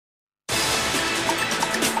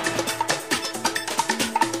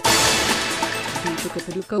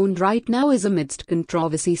Deepika Padukone right now is amidst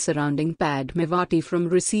controversy surrounding Padmavati. From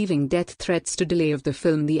receiving death threats to delay of the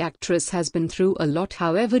film, the actress has been through a lot.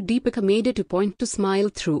 However, Deepika made it a point to smile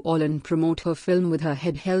through all and promote her film with her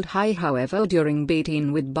head held high. However, during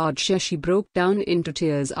Baatein With Baadshah, she broke down into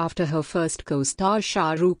tears after her first co-star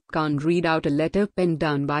Shah Rukh Khan read out a letter penned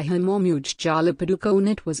down by her mom Ujjala Padukone.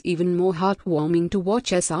 It was even more heartwarming to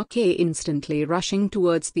watch SRK instantly rushing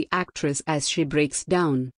towards the actress as she breaks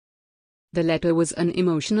down. The letter was an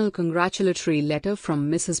emotional congratulatory letter from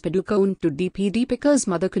Mrs Padukone to Deepika's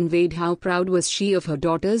mother. Conveyed how proud was she of her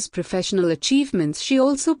daughter's professional achievements. She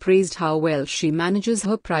also praised how well she manages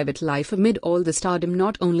her private life amid all the stardom.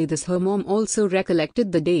 Not only this, her mom also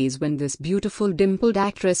recollected the days when this beautiful dimpled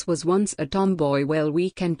actress was once a tomboy. Well,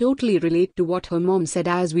 we can totally relate to what her mom said,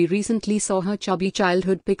 as we recently saw her chubby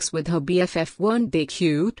childhood pics with her BFF. Weren't they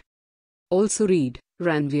cute? Also read,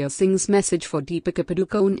 Ranveer Singh's message for Deepika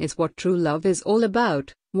Padukone is what true love is all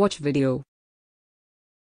about. Watch video.